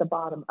socks at the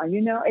bottom.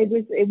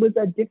 It was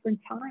a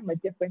different time, a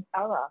different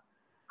era,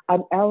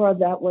 an era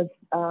that was,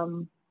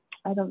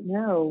 I don't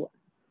know,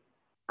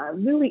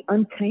 really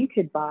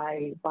untainted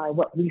by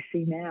what we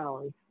see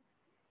now.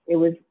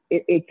 So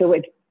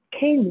it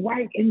came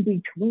right in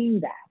between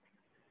that.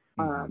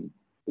 Mm-hmm.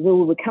 We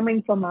were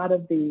coming from out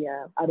of the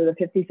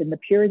 50s and the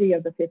purity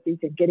of the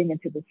 50s and getting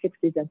into the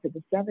 60s and to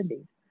the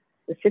 70s.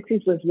 The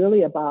 60s was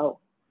really about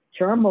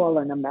turmoil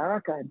in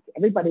America, and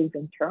everybody was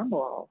in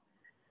turmoil.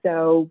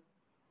 So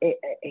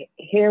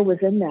hair was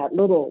in that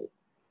little,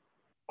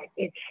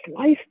 it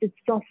sliced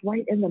itself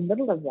right in the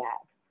middle of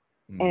that,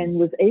 mm-hmm. and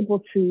was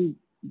able to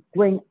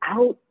bring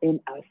out in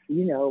us,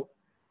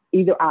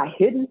 either our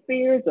hidden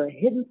fears or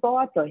hidden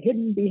thoughts or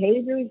hidden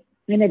behaviors,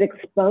 and it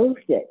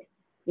exposed it,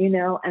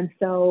 and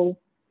so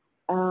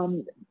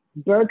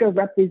Berger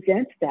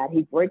represents that.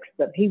 He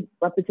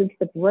represents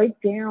the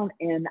breakdown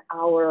in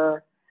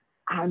our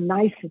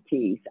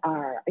niceties,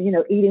 our,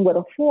 eating with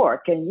a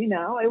fork. And,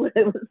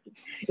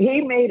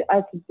 he made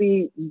us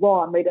be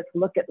raw, made us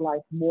look at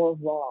life more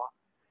raw.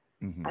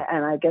 Mm-hmm.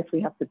 And I guess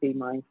we have to be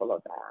mindful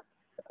of that.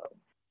 So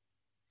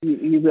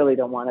you really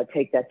don't want to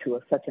take that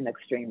to such an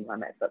extreme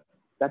limit, but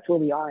that's where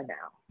we are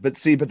now. But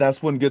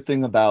that's one good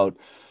thing about,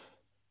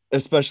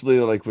 especially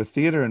like with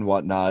theater and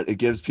whatnot, it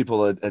gives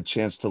people a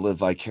chance to live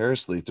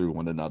vicariously through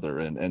one another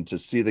and to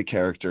see the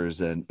characters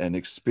and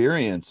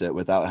experience it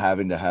without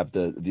having to have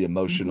the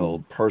emotional,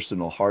 mm-hmm.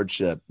 personal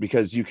hardship,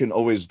 because you can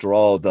always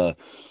draw the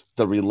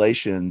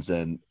relations.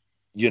 And,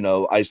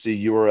 I see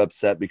you were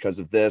upset because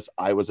of this.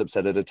 I was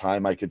upset at a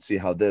time. I could see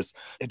how it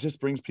just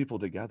brings people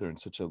together in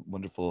such a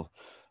wonderful,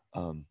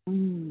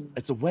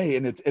 it's a way,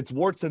 and it's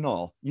warts and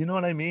all, you know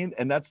what I mean?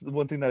 And that's the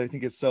one thing that I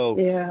think is so,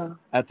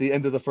 at the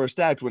end of the first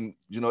act, when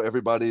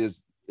everybody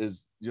is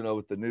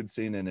with the nude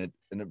scene, and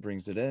it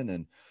brings it in,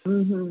 and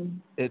mm-hmm.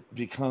 it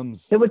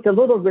becomes, there was a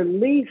little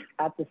relief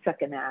at the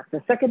second act.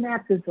 The second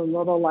act is a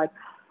little like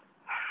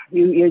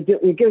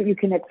you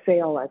can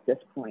exhale at this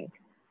point.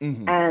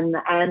 Mm-hmm.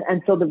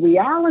 And so the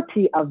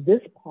reality of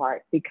this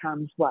part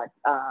becomes what,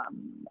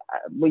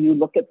 when you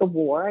look at the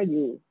war,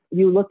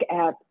 you look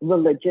at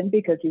religion,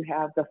 because you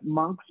have the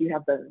monks, you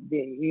have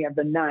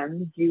the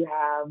nuns, you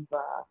have,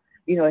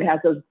 it has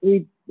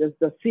there's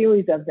the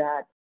series of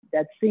that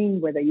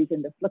scene where they're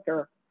using the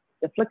flicker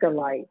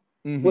light,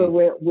 mm-hmm.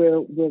 where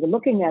we're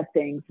looking at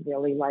things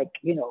really like,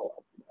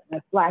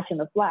 a flash in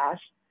a flash.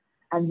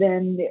 And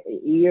then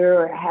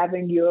you're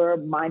having your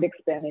mind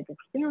expanding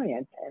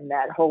experience, and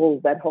that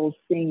whole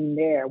scene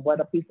there. What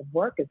a piece of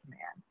work is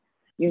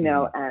man,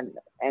 mm-hmm.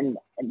 and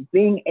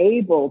being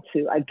able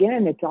to,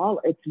 again,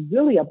 it's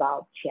really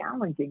about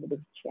challenging. It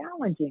was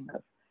challenging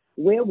us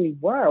where we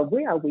were,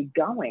 where are we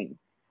going?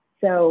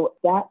 So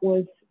that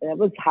was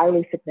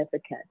highly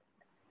significant.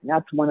 And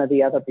that's one of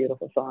the other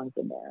beautiful songs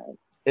in there.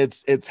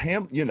 It's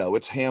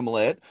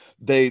Hamlet.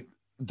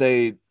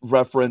 They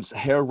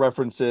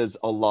references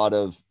a lot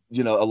of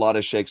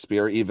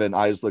Shakespeare, even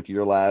Eyes Look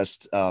Your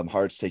Last,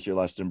 Hearts Take Your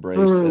Last Embrace,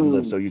 and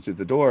Live So You Through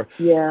the Door.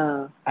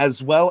 Yeah.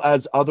 As well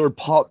as other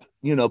pop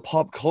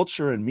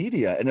culture and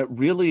media. And it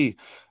really,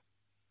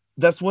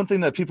 that's one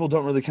thing that people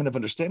don't really kind of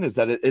understand, is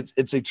that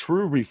it's a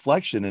true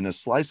reflection in a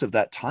slice of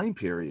that time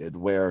period,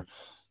 where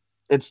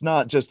it's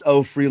not just,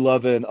 free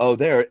love and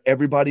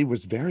everybody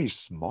was very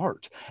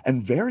smart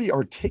and very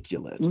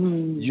articulate.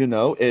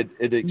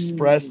 It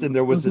expressed, and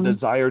there was mm-hmm. a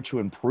desire to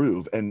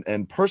improve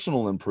and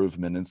personal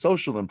improvement and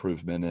social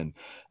improvement.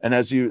 And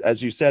as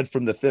you said,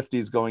 from the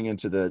 50s going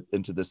into the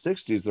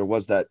 60s, there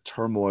was that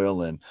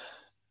turmoil, and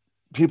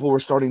people were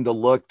starting to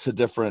look to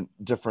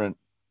different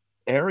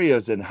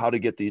areas and how to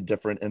get the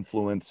different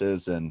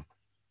influences and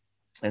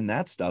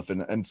that stuff.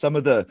 And some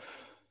of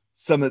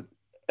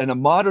and a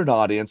modern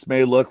audience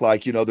may look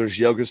like, there's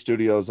yoga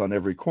studios on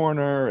every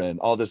corner and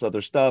all this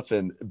other stuff.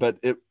 But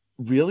it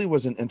really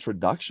was an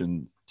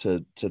introduction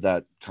to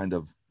that kind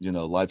of,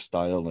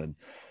 lifestyle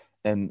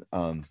and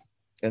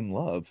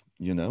love,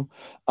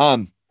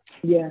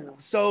 Yeah.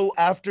 So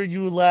after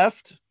you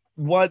left,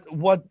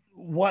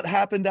 what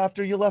happened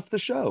after you left the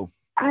show?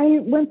 I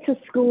went to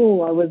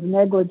school. I was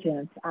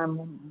negligent. I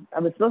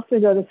was supposed to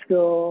go to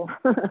school,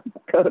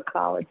 go to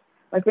college.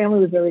 My family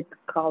was very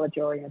college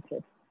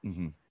oriented.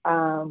 Mm-hmm.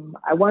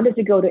 I wanted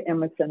to go to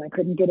Emerson. I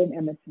couldn't get in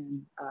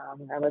Emerson.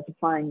 I was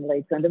applying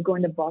late, so I ended up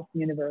going to Boston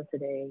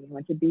University. I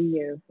went to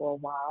BU for a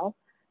while.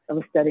 I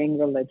was studying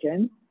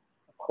religion,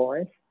 of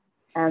course.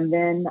 And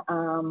then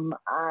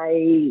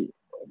I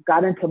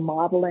got into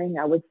modeling.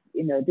 I was,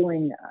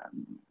 doing,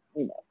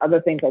 other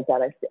things like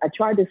that. I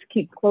tried to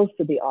keep close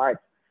to the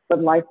arts,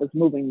 but life was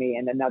moving me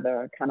in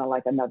another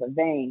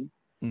vein.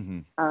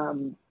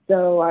 Mm-hmm.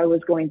 So I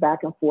was going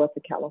back and forth to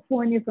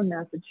California from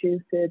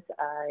Massachusetts.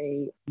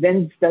 I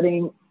then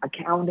studying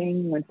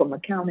accounting, went from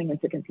accounting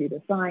into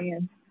computer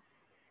science.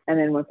 and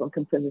then went from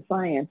computer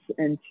science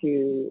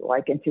into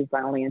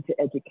finally into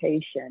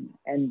education.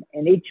 And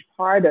each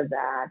part of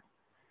that,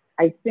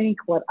 I think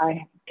what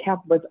I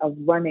kept was a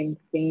running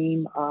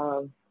theme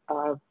of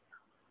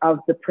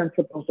the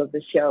principles of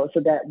the show, so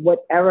that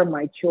whatever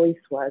my choice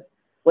was,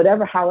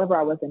 however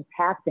I was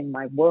impacting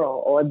my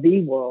world or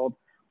the world,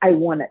 I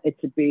wanted it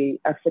to be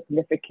a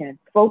significant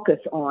focus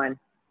on,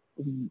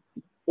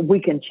 we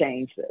can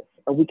change this,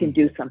 or we can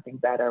do something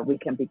better, we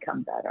can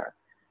become better.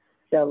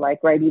 So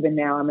even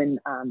now I'm in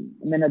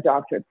a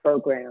doctorate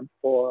program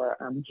for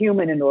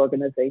human and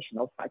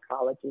organizational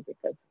psychology,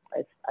 because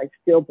I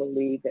still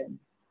believe in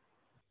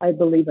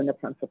the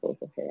principles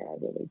of hair. I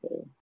really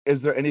do.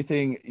 Is there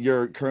anything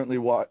you're currently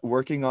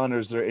working on, or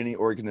is there any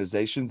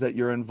organizations that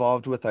you're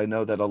involved with? I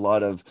know that a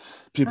lot of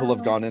people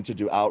have gone in to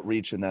do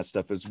outreach and that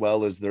stuff as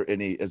well. Is there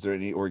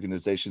any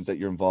organizations that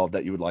you're involved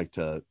that you would like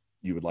to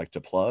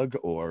plug,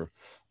 or?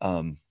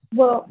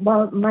 Well,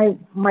 my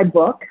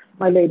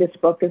latest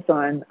book is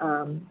on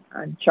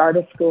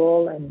charter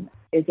school, and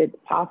is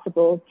it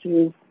possible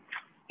to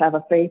have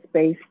a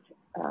faith-based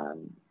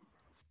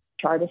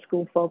charter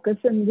school focus?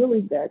 And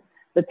really, that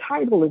the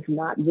title is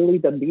not really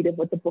the meat of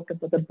what the book is,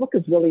 but the book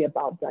is really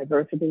about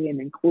diversity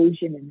and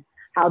inclusion, and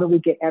how do we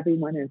get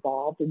everyone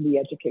involved in the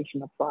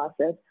educational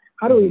process?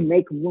 How do we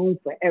make room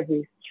for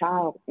every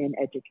child in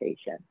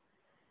education?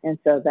 And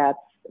so that's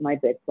my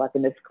big plug,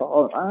 and it's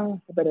called, I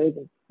better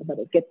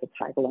get the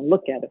title and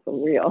look at it for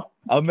real.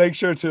 I'll make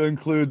sure to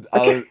include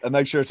the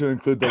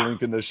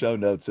link in the show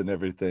notes and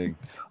everything.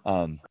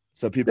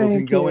 So people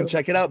can go and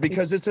check it out,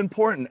 because it's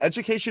important.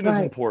 Education is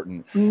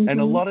important.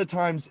 And a lot of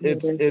times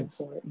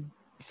it's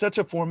such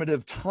a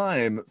formative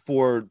time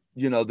for,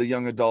 the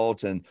young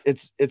adult. And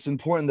it's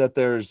important that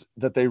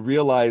they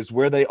realize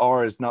where they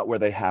are is not where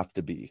they have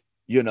to be.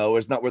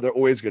 It's not where they're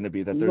always going to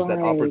be, that there's that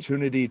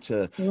opportunity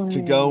to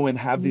go and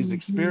have these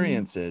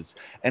experiences.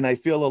 And I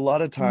feel a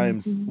lot of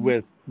times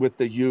with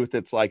the youth,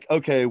 it's like,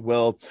 okay,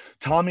 well,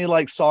 Tommy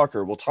likes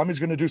soccer. Well, Tommy's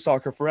going to do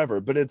soccer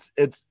forever. But it's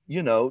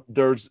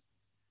there's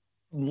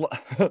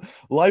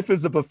life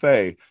is a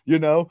buffet,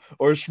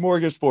 or a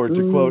smorgasbord,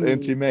 to quote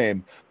Auntie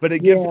Mame. But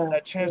it gives them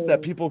that chance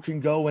that people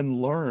can go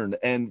and learn,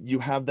 and you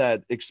have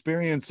that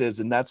experiences,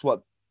 and that's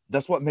what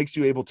makes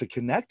you able to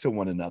connect to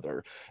one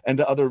another and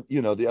to other,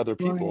 the other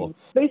people.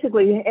 Right.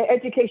 Basically,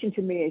 education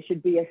to me, it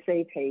should be a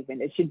safe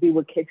haven. It should be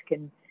where kids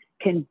can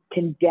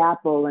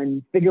dapple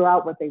and figure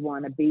out what they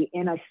want to be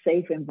in a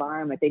safe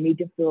environment. They need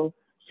to feel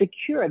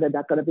secure. They're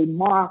not going to be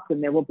mocked,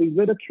 and there will be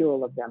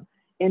ridicule of them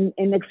in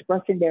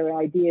expressing their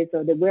ideas,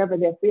 or wherever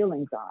their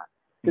feelings are.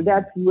 So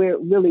that's where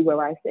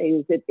I say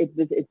is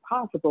it's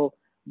possible.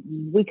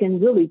 We can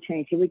really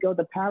change. Here we go,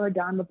 the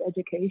paradigm of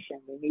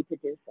education. We need to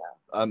do so.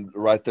 I'm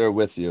right there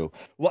with you.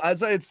 Well,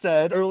 as I had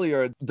said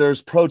earlier,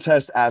 there's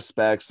protest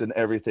aspects and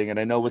everything. And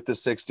I know with the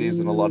 60s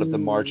and a lot of the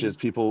marches,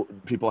 people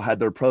had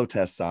their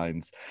protest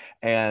signs.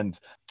 And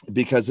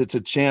because it's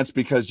a chance,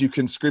 because you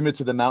can scream it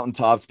to the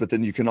mountaintops, but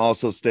then you can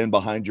also stand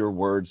behind your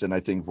words. And I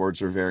think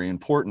words are very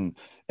important.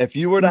 If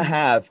you were to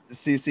have,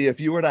 Cece,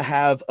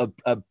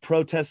 a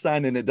protest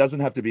sign, and it doesn't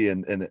have to be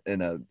in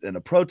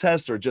a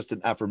protest or just an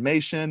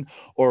affirmation,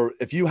 or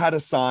if you had a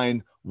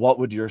sign, what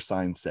would your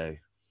sign say?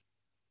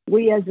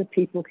 We as a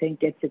people can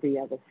get to the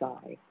other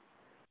side.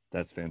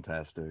 That's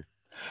fantastic.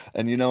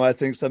 And, I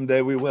think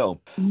someday we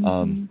will.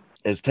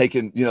 It's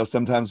taken,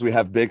 sometimes we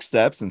have big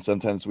steps and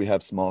sometimes we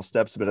have small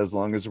steps, but as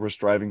long as we're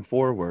striving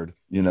forward,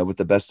 with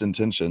the best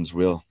intentions,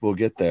 we'll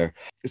get there.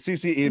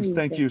 Cece Eves,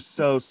 thank you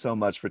so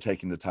much for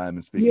taking the time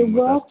and speaking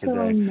with us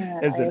today.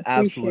 It's an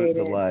absolute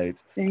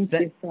delight. Thank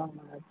you so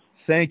much.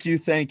 Thank you.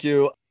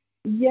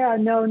 Yeah,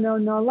 no.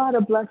 A lot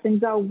of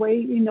blessings. I'll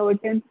wait,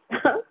 again,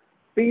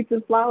 seeds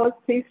and flowers,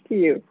 peace to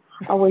you.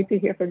 I'll wait to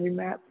hear from you,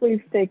 Matt. Please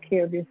take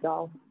care of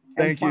yourself.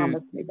 Thank you.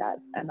 Promise me that.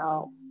 And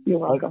you're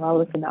welcome. I'll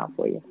listen out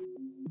for you.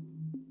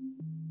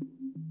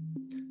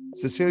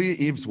 Cecelia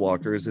Eves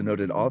Walker is a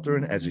noted author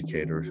and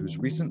educator whose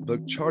recent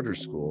book, Charter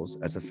Schools,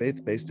 as a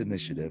faith-based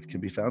initiative, can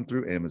be found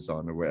through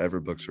Amazon or wherever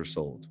books are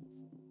sold.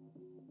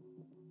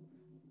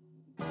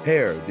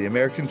 Hair, the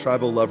American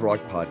Tribal Love Rock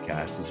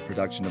podcast, is a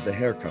production of The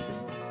Hair Company.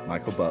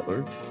 Michael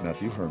Butler,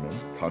 Matthew Herman,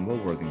 Conwell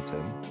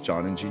Worthington,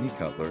 John and Jeannie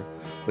Cutler,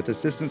 with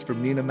assistance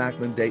from Nina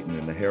Macklin Dayton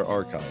in the Hair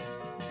Archive.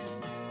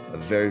 A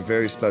very,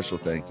 very special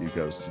thank you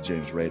goes to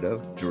James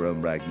Rado,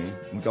 Jerome Ragney,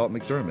 and Galt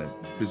McDermott,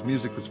 whose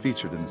music was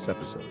featured in this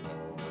episode.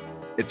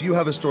 If you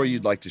have a story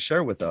you'd like to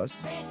share with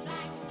us,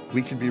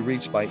 we can be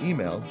reached by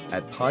email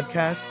at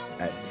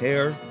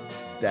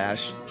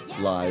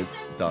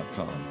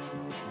podcast@hair-live.com.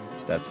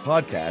 That's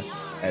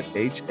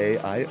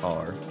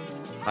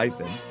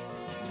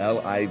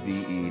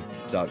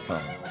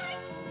podcast@hair-live.com.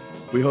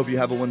 We hope you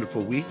have a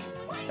wonderful week.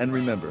 And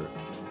remember,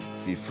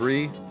 be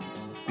free,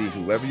 be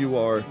whoever you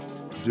are,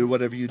 do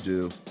whatever you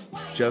do,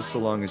 just so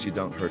long as you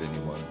don't hurt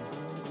anyone.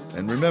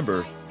 And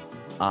remember,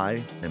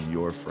 I am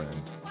your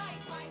friend.